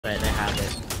Right, they have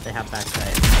it. They have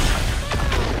backside.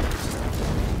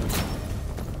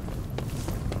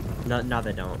 No,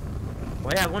 they don't.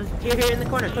 Well, yeah, one here in the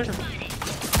corner. Push him.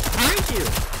 Behind you.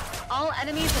 All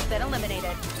enemies have been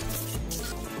eliminated.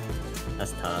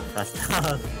 That's tough. That's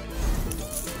tough.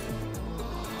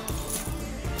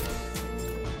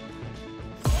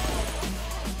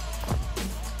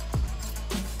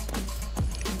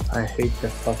 I hate the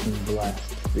fucking blast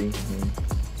thing.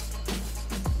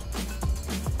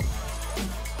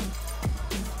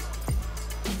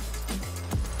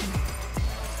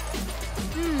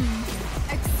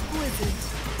 Exquisite.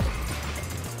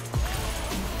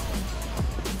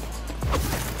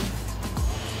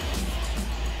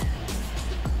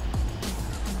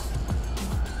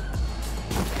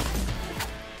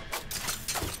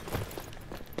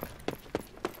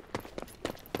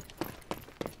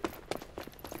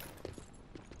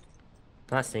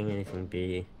 Not seeing anything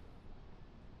B.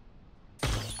 I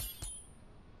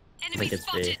think it's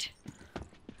B.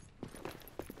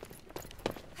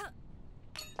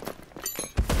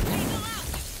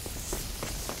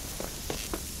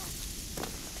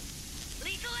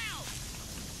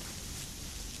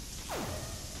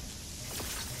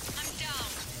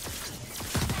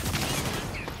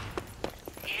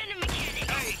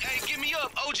 Hey, get me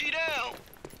up, OG down.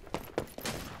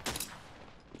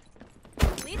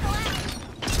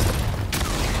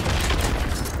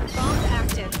 Bomb's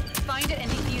active. Find it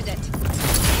and defuse it.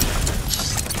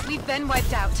 We've been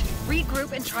wiped out.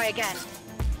 Regroup and try again.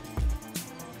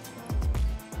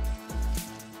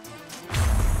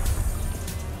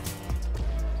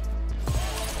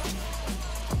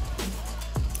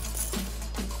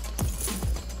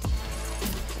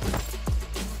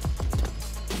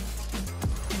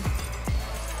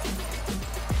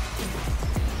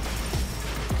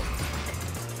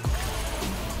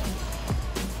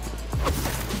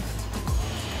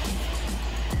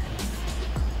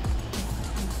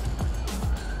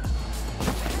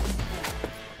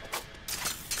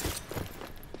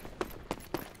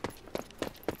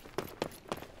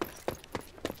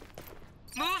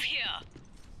 Move here.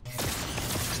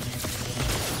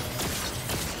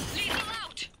 Lethal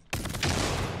out.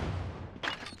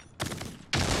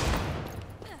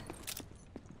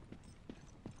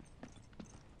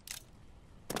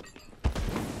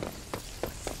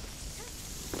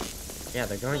 Yeah,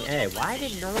 they're going A. Why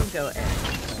did no one go A?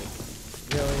 Like,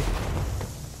 really?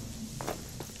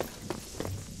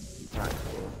 Not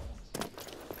cool.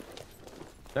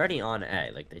 They're already on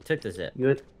A. Like, they took the zip.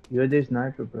 You're the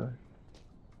sniper, bro.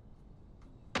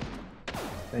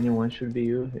 Anyone should be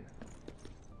you here.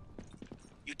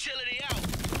 Utility out.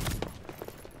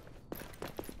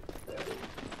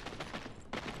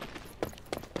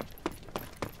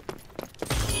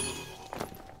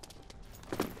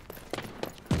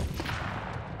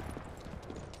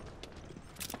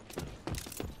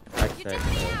 Backside.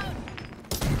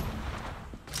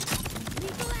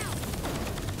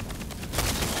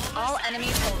 All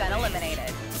enemies have been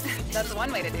eliminated. That's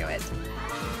one way to do it.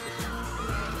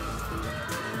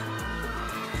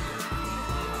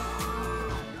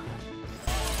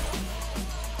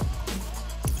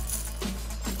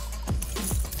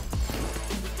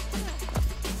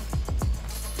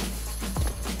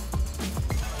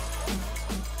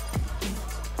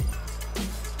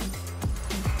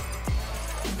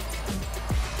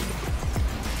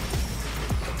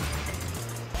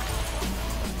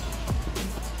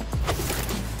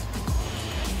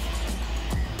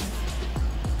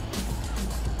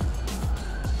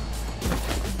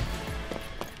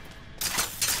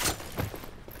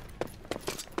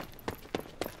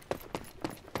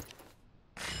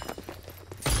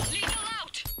 Lethal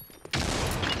out.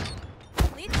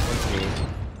 Lethal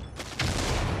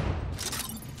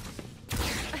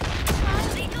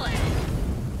out.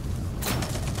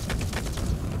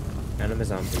 Venom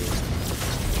is on B.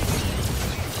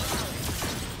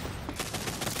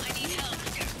 I need help.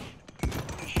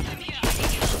 I'm here.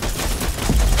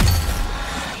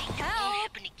 Help!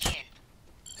 Happen again.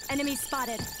 Enemy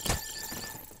spotted.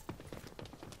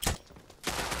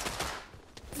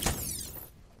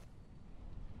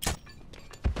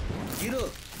 Get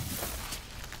up.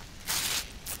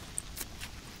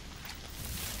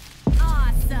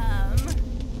 Awesome.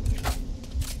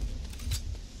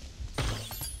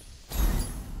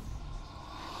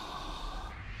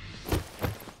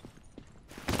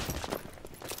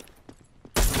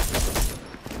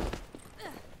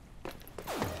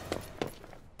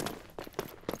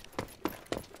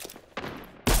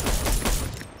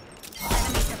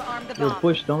 Enemies have armed the Yo, bomb.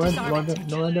 push. Don't Disarm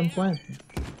it. let them plant.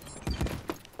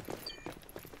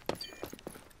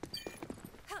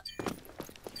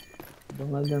 Don't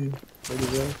let them. Where do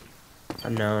you go?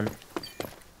 Unknown.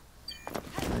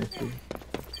 I see.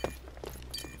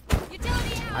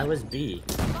 Utility I out. was B.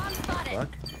 Bomb spotted. Fuck.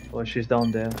 Oh, she's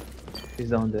down there. She's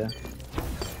down there.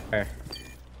 Where?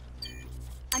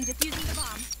 I'm defusing the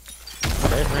bomb.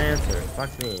 There's my answer.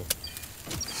 Fuck me.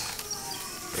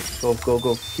 Go, go,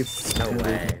 go. Keep. No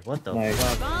way. What the Nice.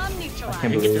 fuck? Bomb I can't neutralized. You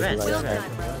get believe the rest. like Well that.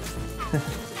 done, bro.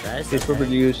 Guys, She's probably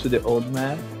used to the old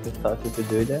map. Just thought you could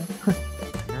do that.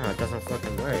 No, it doesn't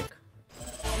fucking work.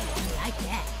 Like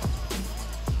that.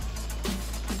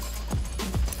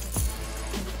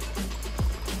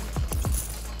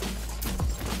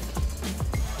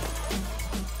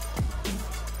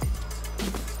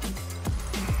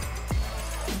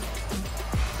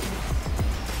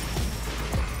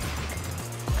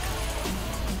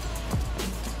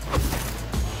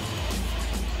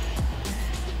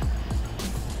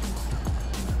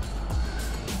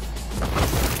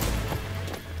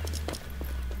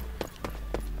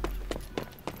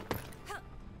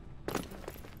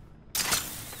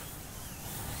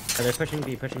 Oh, they're pushing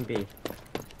B, pushing B.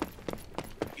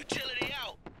 Utility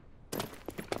out.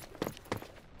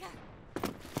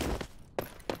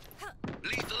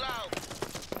 Lethal out.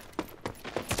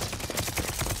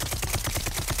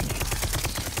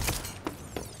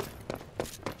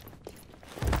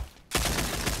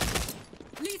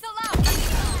 Lethal out.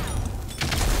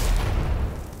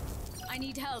 I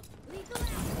need help. Lethal out.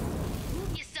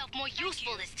 Prove yourself more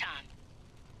useful this time.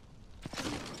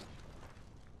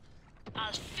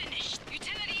 I'll finish.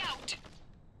 Utility out.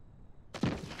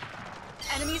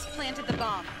 Enemies planted the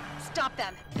bomb. Stop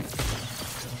them.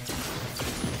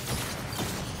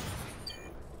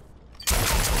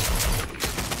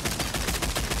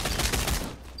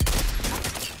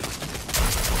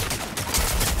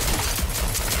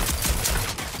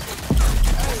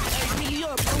 Hey, give me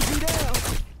up. OG down.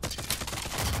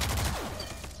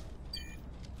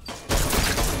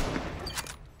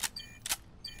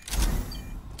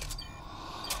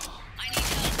 I need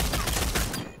help.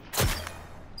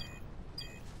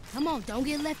 Come on, don't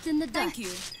get left in the dust. Thank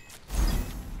you.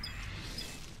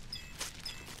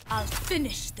 I'll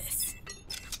finish this.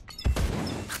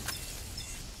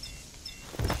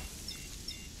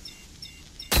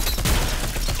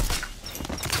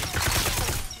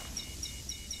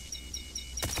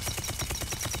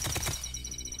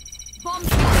 Bomb's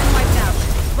been wiped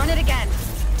out. Run it again.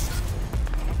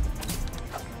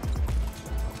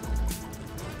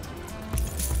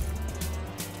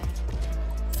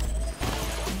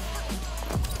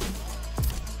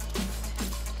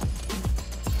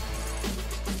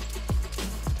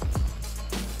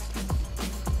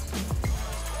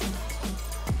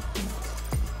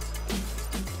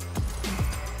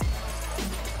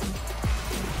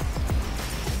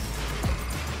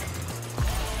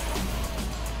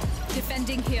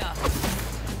 Defending here.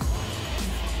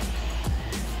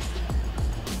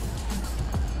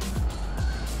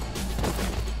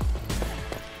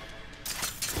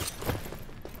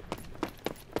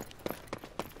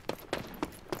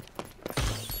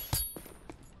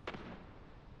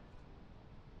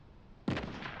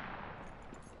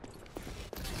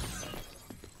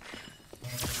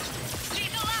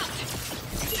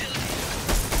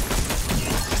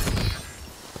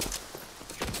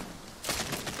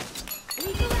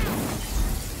 Lethal out.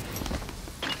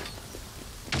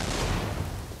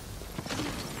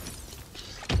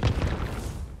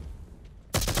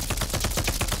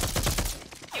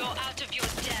 You're out of your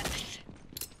depth.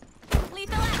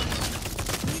 Lethal out.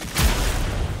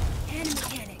 And a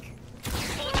mechanic.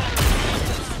 Hold on.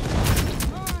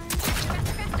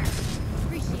 Come on.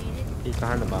 Appreciate it. He's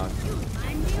behind the box. You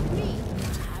remind me of me.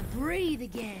 I breathe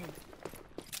again.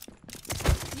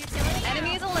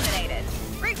 Enemies eliminated.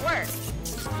 Great work.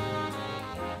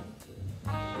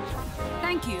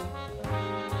 Thank you.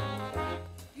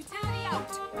 Utility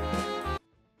out.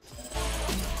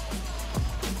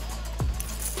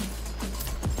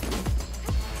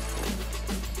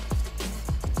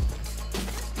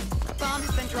 Bomb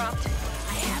has been dropped.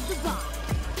 I have the bomb.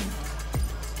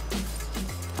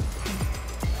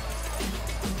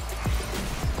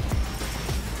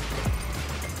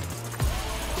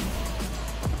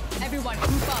 Everyone,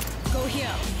 group up. Go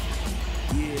here.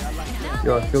 Yeah, I like that.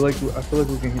 Yo, I feel like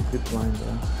we can hit this line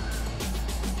though.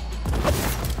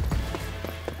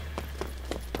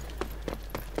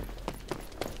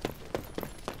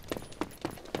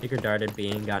 Taker darted B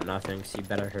and got nothing, so you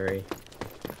better hurry.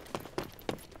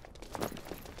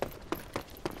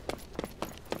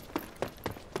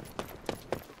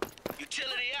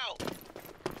 Utility out.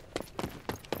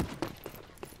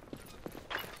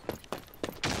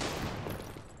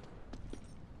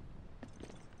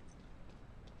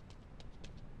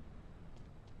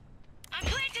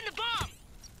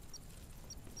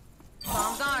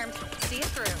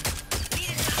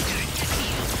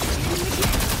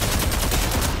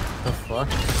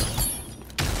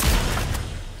 door.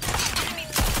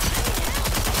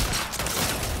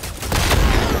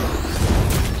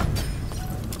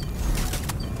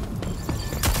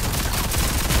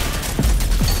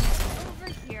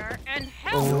 Over here and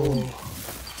help. Oh,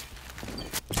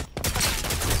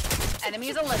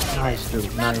 Enemies eliminated. nice, dude.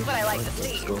 That's Nice. what I like to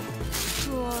Let's see. go.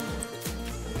 Cool.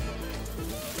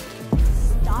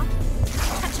 Stop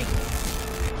touching.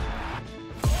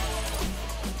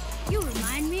 You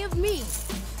remind me of me.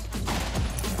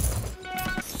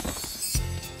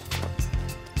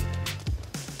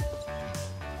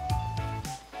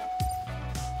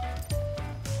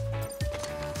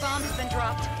 Bomb has been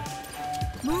dropped.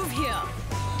 Move here.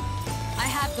 I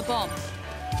have the bomb.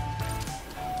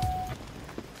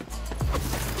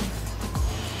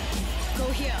 Go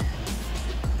here.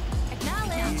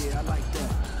 Acknowledge. Yeah, I like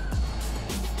that.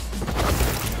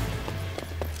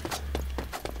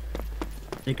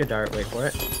 Take a dart, wait for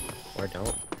it. Or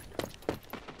don't.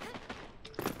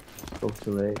 Go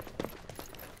too late.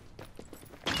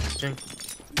 Ching.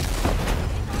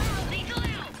 Lethal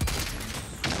out.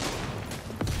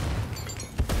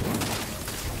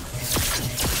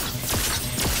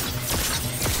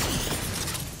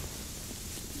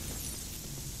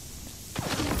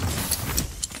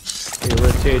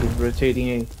 Hey, rotating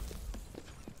A.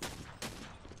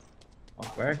 Oh,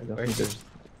 Where? I don't Where think is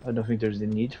I don't think there's the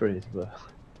need for it, but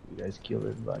you guys killed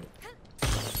it, buddy. I'm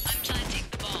planting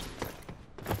the bomb.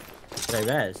 Did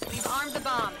I res? We've armed the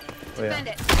bomb. Oh, yeah. Defend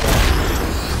it.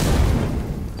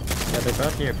 Yeah, they're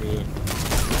both near B.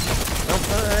 Don't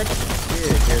push!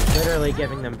 Dude, you're literally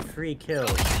giving them free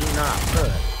kills. Do not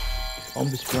push. Bomb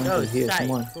is Go planted here,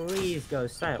 come on. sight. Please go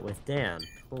sight with Dan.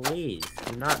 Please.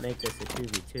 Do not make this a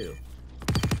 2v2.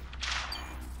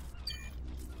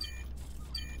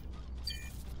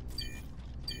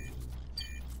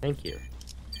 Thank you.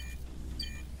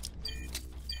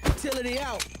 Utility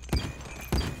out.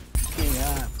 Can't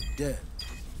hide from death.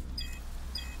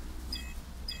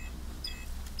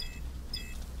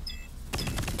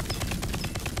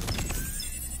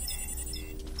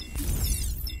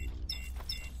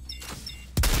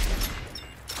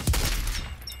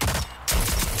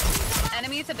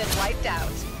 Enemies have been wiped out.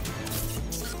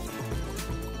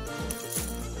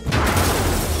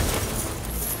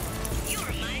 You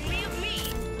remind me of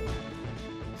me.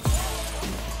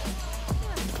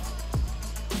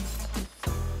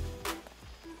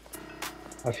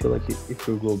 I feel like if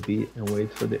we go B and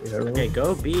wait for the arrow. Okay,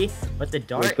 go B, but the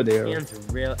dart for the arrow.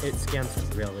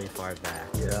 scans really far back.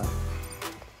 Yeah.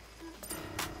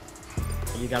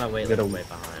 You gotta wait Gotta like way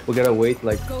behind. We gotta wait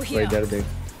like Go here. right there. They.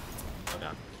 Hold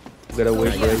on. We gotta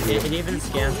wait Like, right here. it even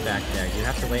scans back there. You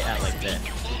have to wait at like this.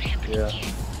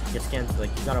 Yeah. It scans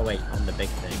like you gotta wait on the big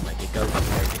thing. Like it goes up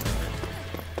there.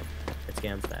 It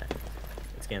scans that.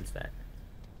 It scans that.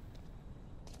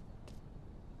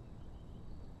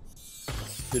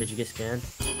 Did you get scanned?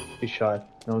 Good shot.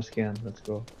 No scan. Let's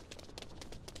go.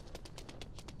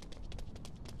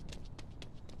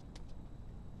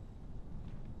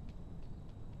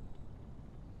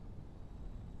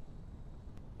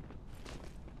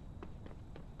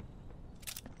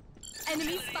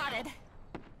 Enemy spotted.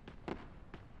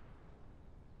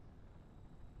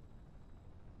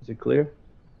 Is it clear?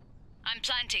 I'm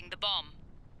planting the bomb.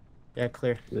 Yeah,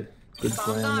 clear. Good. Good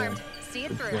Bomb's plan. armed. Man. See it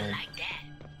Good through. plan. Like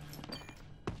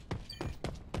that.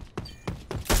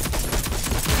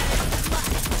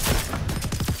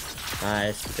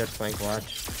 Nice. Good flank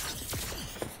watch.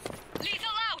 Lethal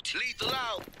out. Lethal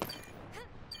out.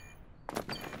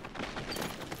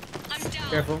 I'm down.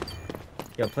 Careful.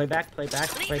 Yo, play back, play back,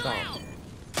 play Lethal bomb. out.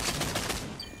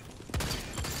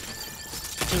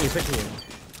 Pushing you.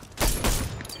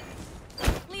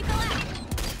 Lethal out.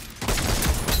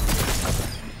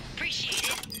 Appreciate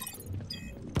it.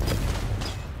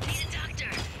 Need a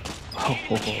doctor. Oh,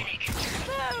 oh, oh.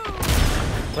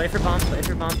 Play for bomb, play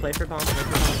for bomb, play for bomb, play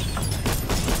for bomb.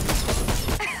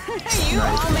 You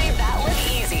all made